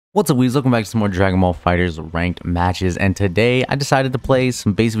What's up, weebs? Welcome back to some more Dragon Ball FighterZ ranked matches, and today I decided to play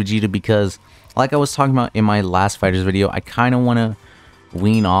some base Vegeta because, like I was talking about in my last FighterZ video, I kind of want to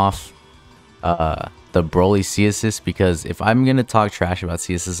wean off the Broly C-Assist, because if I'm going to talk trash about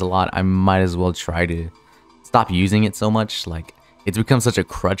C-Assist a lot, I might as well try to stop using it so much. Like, it's become such a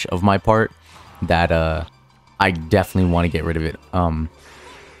crutch of my part that I definitely want to get rid of it.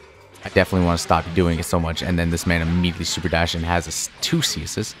 I definitely want to stop doing it so much. And then this man immediately super dash and has a 2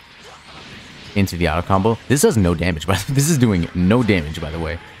 C-Assist into the auto combo. This does no damage, but this is doing no damage, by the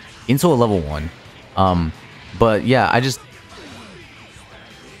way, into a level 1. But yeah, I just...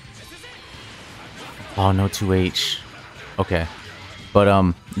 Oh, no 2H. Okay.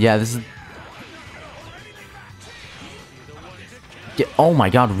 But yeah, this is... Oh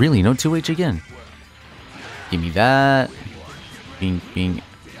my god, really? No 2H again? Give me that. Bing, bing.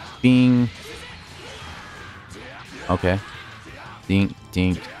 Bing. Okay. Dink,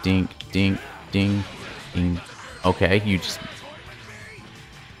 dink, dink, dink, ding, ding. Okay, you just...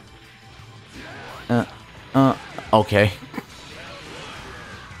 Okay.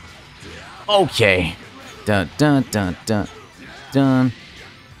 Okay. Dun, dun, dun, dun, dun.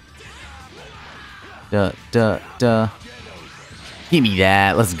 Duh, duh, duh. Give me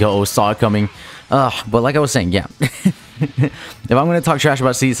that. Let's go. Saw it coming. But like I was saying, yeah. If I'm going to talk trash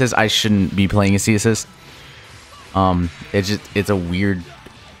about C-Assist, I shouldn't be playing a C-Assist. It's a weird,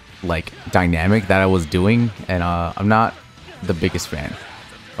 like, dynamic that I was doing, and I'm not the biggest fan.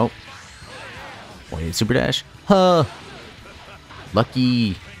 Oh. Wait, super dash. Huh.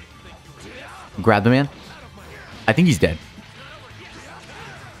 Lucky. Grab the man. I think he's dead.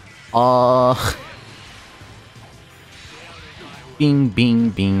 Bing, bing,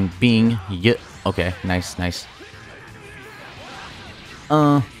 bing, bing. Yeah. Okay, nice, nice.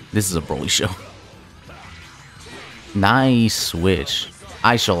 This is a Broly show. Nice switch.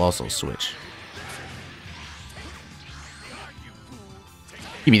 I shall also switch.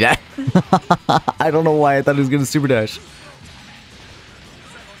 Give me that. I don't know why I thought he was gonna super dash.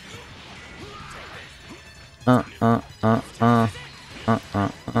 Oh,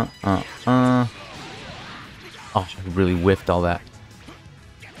 I really whiffed all that.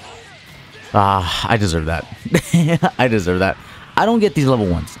 I deserve that. I deserve that. I don't get these level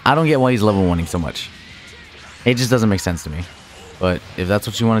 1s. I don't get why he's level 1ing so much. It just doesn't make sense to me. But if that's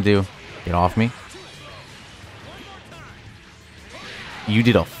what you want to do, get off me. You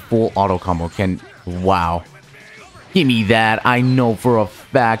did a full auto combo, Wow. Give me that. I know for a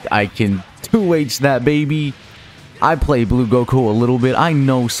fact I can 2H that, baby. I play Blue Goku a little bit. I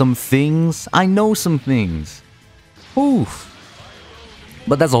know some things. I know some things. Oof.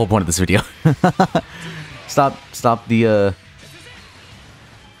 But that's the whole point of this video. Stop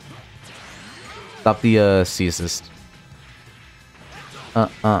the C-Assist.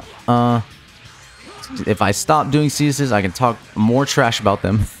 If I stop doing C-Assist, I can talk more trash about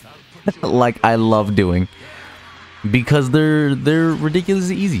them. Like I love doing. Because they're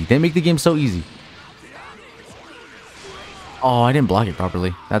ridiculously easy. They make the game so easy. Oh, I didn't block it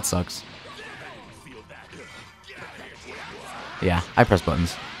properly. That sucks. Yeah, I press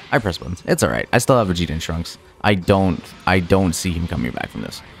buttons. I press buttons. It's alright. I still have Vegeta and Trunks. I don't see him coming back from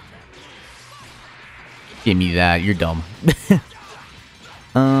this. Give me that. You're dumb.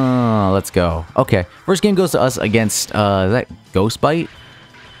 Let's go. Okay. First game goes to us against, is that Ghost Bite?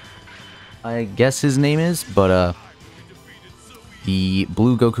 I guess his name is, but, the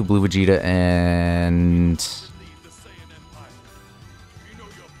Blue Goku, Blue Vegeta, and...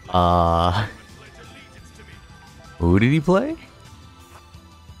 Who did he play?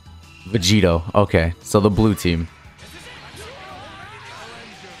 Vegito. Okay, so the blue team.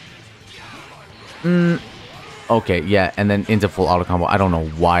 Okay, yeah, and then into full auto combo. I don't know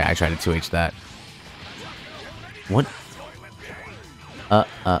why I tried to 2H that. What?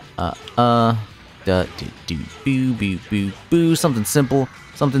 Boo, boo, boo, boo. Something simple.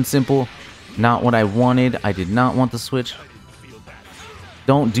 Something simple. Not what I wanted. I did not want the switch.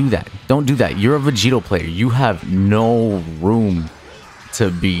 Don't do that. Don't do that. You're a Vegito player. You have no room to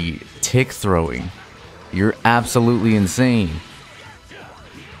be tick throwing. You're absolutely insane.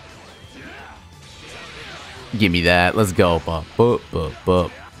 Give me that. Let's go.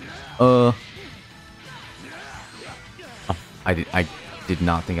 I did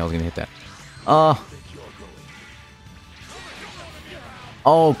not think I was gonna hit that.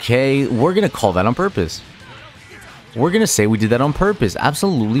 Okay, we're gonna call that on purpose. We're gonna say we did that on purpose.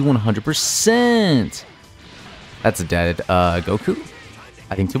 Absolutely 100%. That's a dead Goku.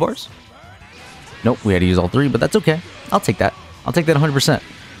 I think 2 bars. Nope, we had to use all 3, but that's okay. I'll take that. I'll take that 100%.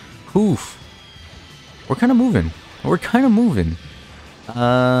 Oof. We're kind of moving. We're kind of moving.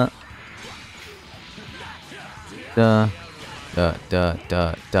 Uh.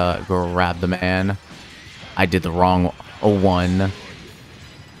 Grab the man. I did the wrong one.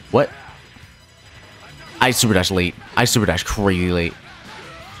 What? I super dash late. I super dash crazy late.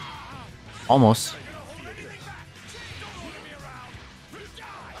 Almost.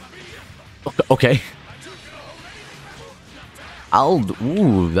 Okay.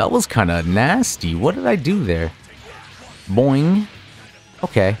 Ooh, that was kind of nasty. What did I do there? Boing.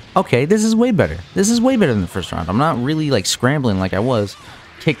 Okay. Okay, this is way better. This is way better than the first round. I'm not really, like, scrambling like I was.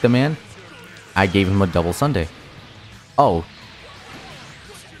 Kick the man. I gave him a double Sunday. Oh.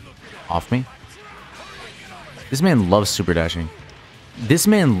 Off me. This man loves super dashing. This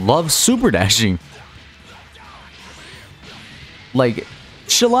man loves super dashing. Like,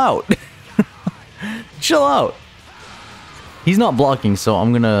 chill out. Chill out. He's not blocking, so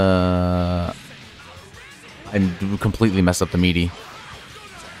I'm gonna... I completely messed up the meaty.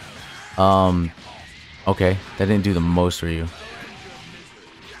 Okay. That didn't do the most for you.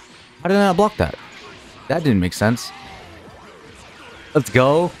 How did I not block that? That didn't make sense. Let's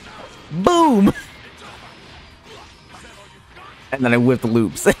go. Boom! And then I whipped the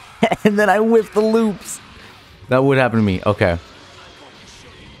loops. And then I whipped the loops. That would happen to me. Okay.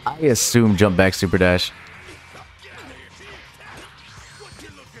 I assume jump back super dash.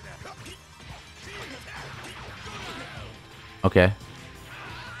 Okay.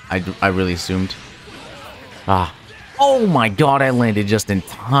 I really assumed. Ah. Oh my god, I landed just in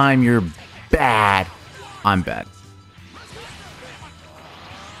time. You're bad. I'm bad.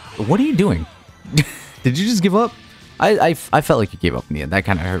 What are you doing? Did you just give up? I felt like you gave up in the end. That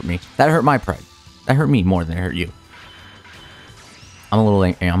kind of hurt me. That hurt my pride. That hurt me more than it hurt you. I'm a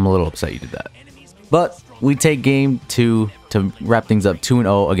little upset you did that. But we take game 2 to wrap things up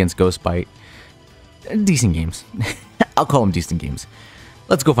 2-0 against Ghostbite. Decent games. I'll call them decent games.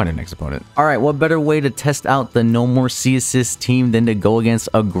 Let's go find our next opponent. Alright, what better way to test out the No More C Assist team than to go against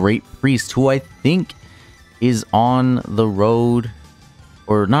a Great Priest, who I think is on the road,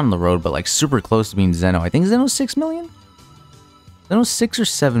 or not on the road, but like super close to being Zeno. I think Zeno's 6 million? Zeno's 6 or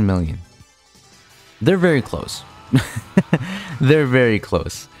 7 million. They're very close. They're very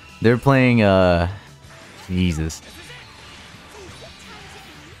close. They're playing, Jesus.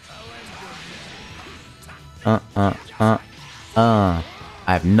 I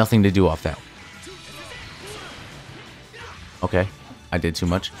have nothing to do off that. Okay. I did too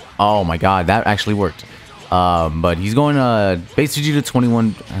much. Oh my god, that actually worked. But he's going, base Vegeta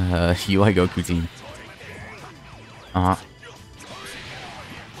 21, UI Goku team.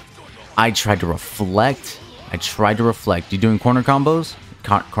 I tried to reflect. You doing corner combos?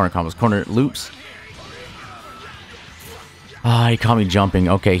 Corner loops? Ah, he caught me jumping.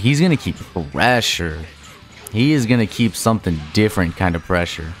 Okay, he's gonna keep pressure. He is gonna keep something different kind of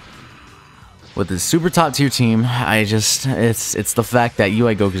pressure. With the super top tier team, it's the fact that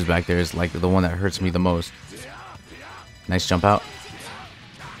UI Goku's back there is like the one that hurts me the most. Nice jump out.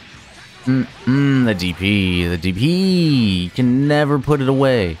 The DP. You can never put it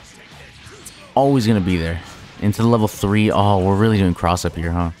away. It's always gonna be there. Into the level 3. Oh, we're really doing cross up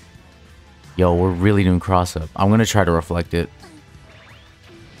here, huh? Yo, we're really doing cross up. I'm gonna try to reflect it.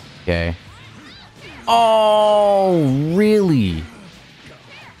 Okay. Oh, really?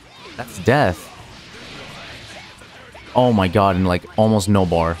 That's death. Oh my god, and like almost no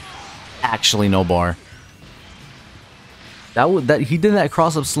bar. Actually no bar. He did that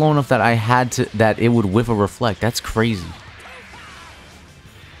cross up slow enough that it would whiff a reflect. That's crazy.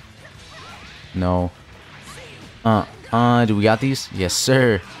 No. Do we got these? Yes,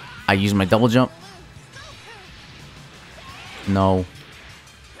 sir. I use my double jump. No.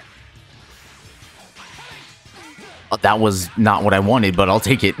 That was not what I wanted, but I'll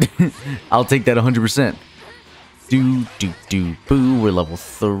take it. I'll take that 100%. Boo. We're level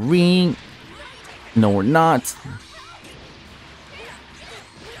 3. No, we're not.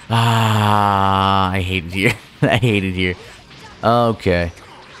 Ah, I hate it here. I hate it here. Okay.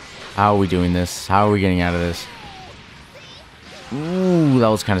 How are we doing this? How are we getting out of this? Ooh, that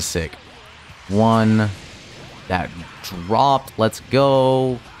was kind of sick. One. That dropped. Let's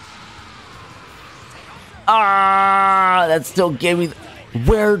go. Ah, that still gave me...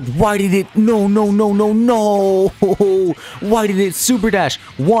 Why did it... No. Why did it super dash?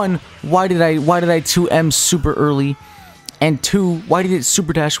 1, why did I 2M super early? And 2, why did it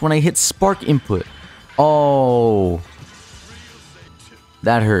super dash when I hit spark input? Oh.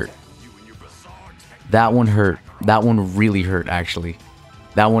 That hurt. That one hurt. That one really hurt, actually.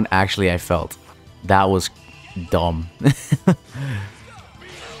 That one actually I felt. That was dumb.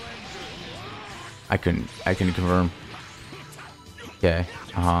 I couldn't confirm. Okay.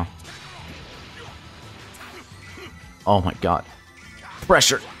 Uh-huh. Oh my god.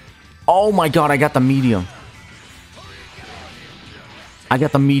 Pressure. Oh my god, I got the medium. I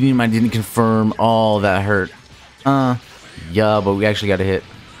got the medium, I didn't confirm. Oh, that hurt. Yeah, but we actually got a hit.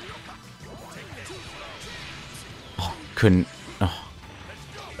 Oh, couldn't. Oh.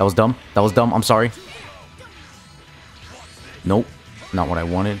 That was dumb. That was dumb. I'm sorry. Nope. Not what I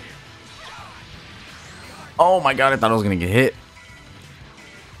wanted. Oh my god, I thought I was gonna get hit.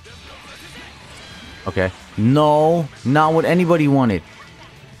 Okay. No, not what anybody wanted.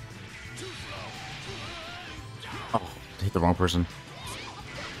 Oh, I hit the wrong person.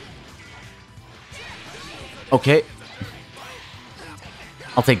 Okay.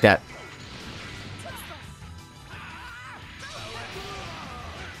 I'll take that.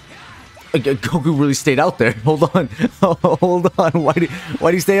 Goku really stayed out there. Hold on. Hold on. Why did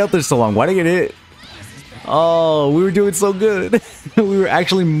he stay out there so long? Why did he get hit? Oh, we were doing so good. We were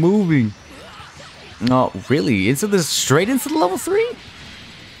actually moving. Oh, really? Straight into the level 3?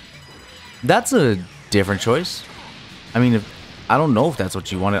 That's a different choice. I mean, I don't know if that's what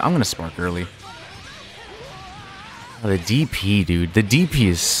you wanted. I'm gonna spark early. Oh, the DP, dude. The DP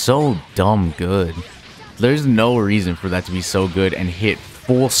is so dumb good. There's no reason for that to be so good and hit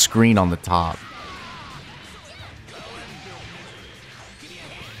full screen on the top.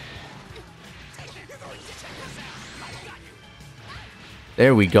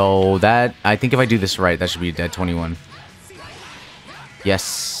 There we go. That, I think if I do this right, that should be a dead 21.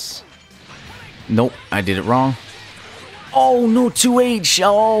 Yes. Nope, I did it wrong. Oh, no, 2H.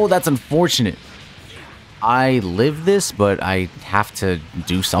 Oh, that's unfortunate. I live this, but I have to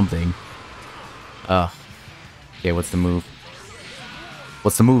do something. Okay, what's the move?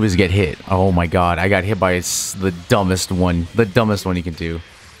 What's the move is get hit. Oh my god, I got hit by the dumbest one. The dumbest one you can do.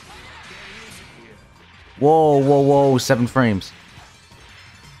 Whoa, whoa, whoa, 7 frames.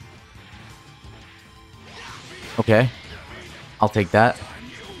 Okay. I'll take that.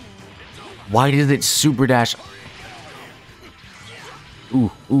 Why did it super dash?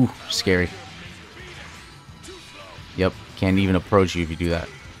 Ooh, ooh, scary. Yep, can't even approach you if you do that.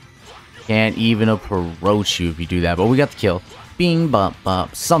 Can't even approach you if you do that, but we got the kill. Bing, bop,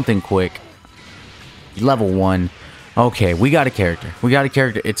 bop, something quick. Level 1. Okay, we got a character. We got a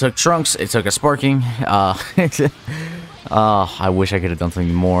character. It took Trunks, it took a sparking. I wish I could have done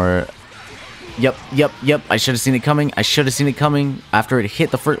something more. Yep, yep, yep. I should have seen it coming. I should have seen it coming after it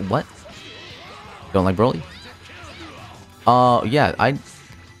hit the first. What? Don't like Broly? Yeah,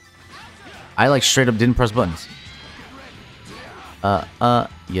 I like straight up didn't press buttons. Yeah,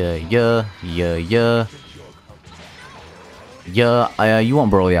 yeah, yeah, yeah. Yeah, you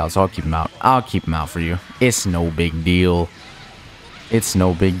want Broly out, so I'll keep him out. I'll keep him out for you. It's no big deal. It's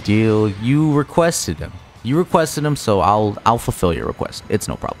no big deal. You requested him. You requested him, so I'll fulfill your request. It's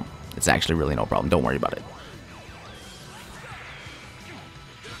no problem. It's actually really no problem. Don't worry about it.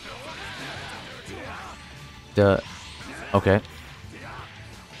 Okay.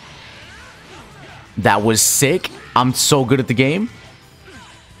 That was sick. I'm so good at the game.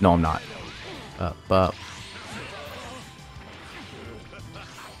 No, I'm not.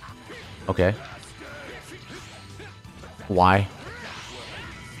 Okay. Why?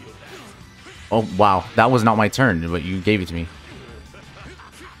 Oh, wow. That was not my turn, but you gave it to me.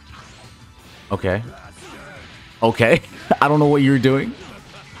 Okay. Okay. I don't know what you're doing.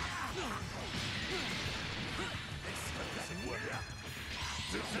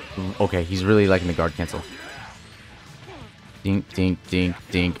 Okay, he's really liking the guard cancel. Dink, dink, dink,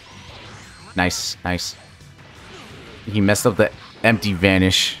 dink. Nice, nice. He messed up the empty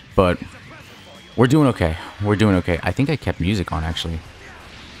vanish, but we're doing okay. We're doing okay. I think I kept music on, actually.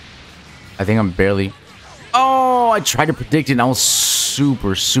 I think I'm barely... Oh, I tried to predict it, and I was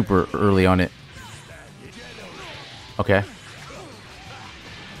super, super early on it. Okay.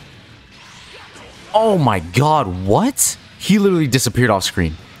 Oh my god, what? He literally disappeared off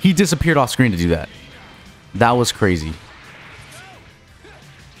screen. He disappeared off screen to do that. That was crazy.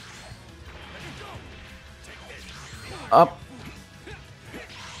 Up.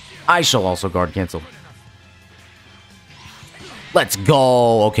 I shall also guard cancel. Let's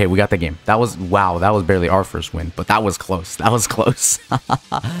go. Okay, we got the game. That was, wow, that was barely our first win, but that was close. That was close.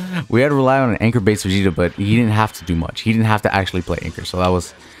 We had to rely on an anchor-based Vegeta, but he didn't have to do much. He didn't have to actually play anchor, so that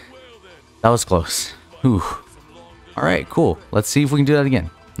was close. Whew. All right, cool. Let's see if we can do that again.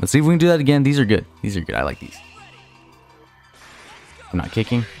 Let's see if we can do that again. These are good. These are good. I like these. I'm not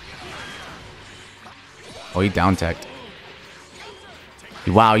kicking. Oh, he down-teched.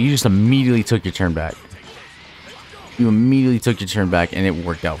 Wow, you just immediately took your turn back. You immediately took your turn back, and it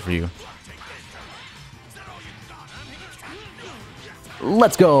worked out for you.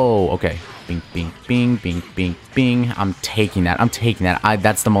 Let's go. Okay. Bing, bing, bing, bing, bing, bing. I'm taking that. I'm taking that.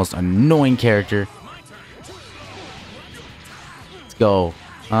 That's the most annoying character. Let's go.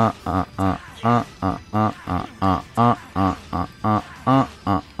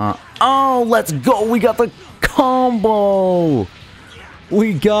 Oh, let's go. We got the combo.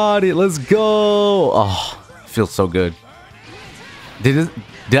 We got it. Let's go. Oh, feels so good. Did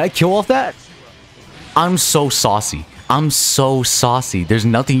I kill off that? I'm so saucy. I'm so saucy. There's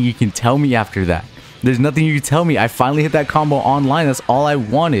nothing you can tell me after that. There's nothing you can tell me. I finally hit that combo online. That's all I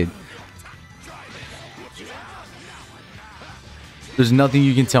wanted. There's nothing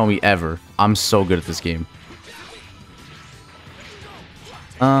you can tell me ever. I'm so good at this game.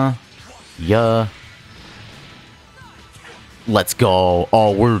 Yeah. Let's go.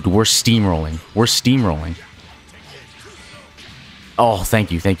 Oh, we're steamrolling. We're steamrolling. Oh,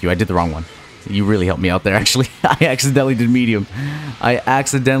 thank you. Thank you. I did the wrong one. You really helped me out there, actually. I accidentally did medium. I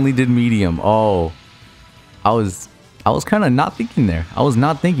accidentally did medium. Oh. I was kind of not thinking there. I was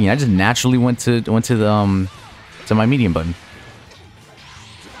not thinking. I just naturally went to the to my medium button.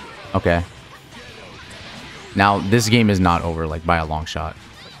 Okay. Now, this game is not over, like, by a long shot.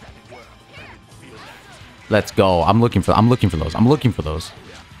 Let's go. I'm looking for those. I'm looking for those.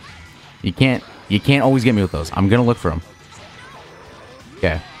 You can't always get me with those. I'm gonna look for them.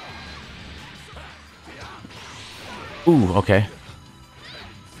 Okay. Ooh, okay.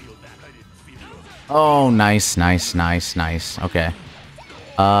 Oh, nice, nice, nice, nice. Okay.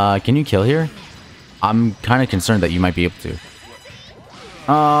 Can you kill here? I'm kind of concerned that you might be able to.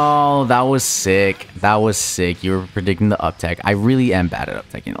 Oh, that was sick. That was sick. You were predicting the up-tech. I really am bad at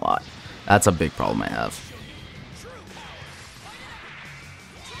up-teching a lot. That's a big problem I have.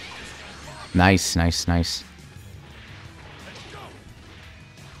 Nice, nice, nice.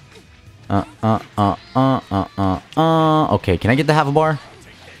 Okay, can I get the half a bar?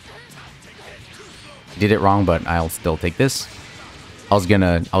 Did it wrong, but I'll still take this. I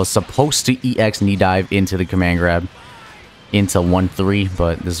was supposed to EX knee dive into the command grab into 1-3,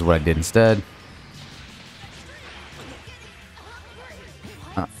 but this is what I did instead.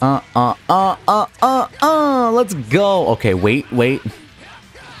 Let's go. Okay, wait.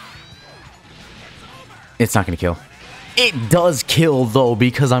 It's not gonna kill. It does kill, though,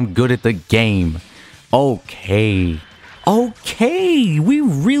 because I'm good at the game. Okay. Okay, we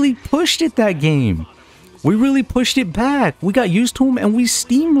really pushed it that game. We really pushed it back. We got used to him and we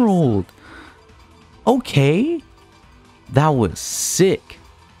steamrolled. Okay. That was sick.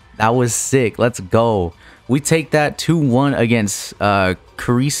 That was sick. Let's go. We take that 2-1 against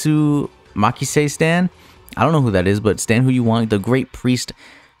Kurisu Makise Stan. I don't know who that is, but Stan who you want. The Great Priest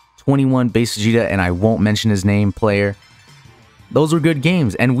 21 base Vegeta, and I won't mention his name, player. Those were good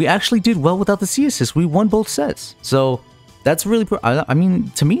games, and we actually did well without the C assist. We won both sets. So that's really, I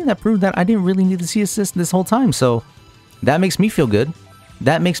mean, to me, that proved that I didn't really need the C assist this whole time. So that makes me feel good.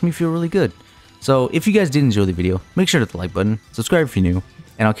 That makes me feel really good. So if you guys did enjoy the video, make sure to hit the like button, subscribe if you're new,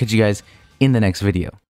 and I'll catch you guys in the next video.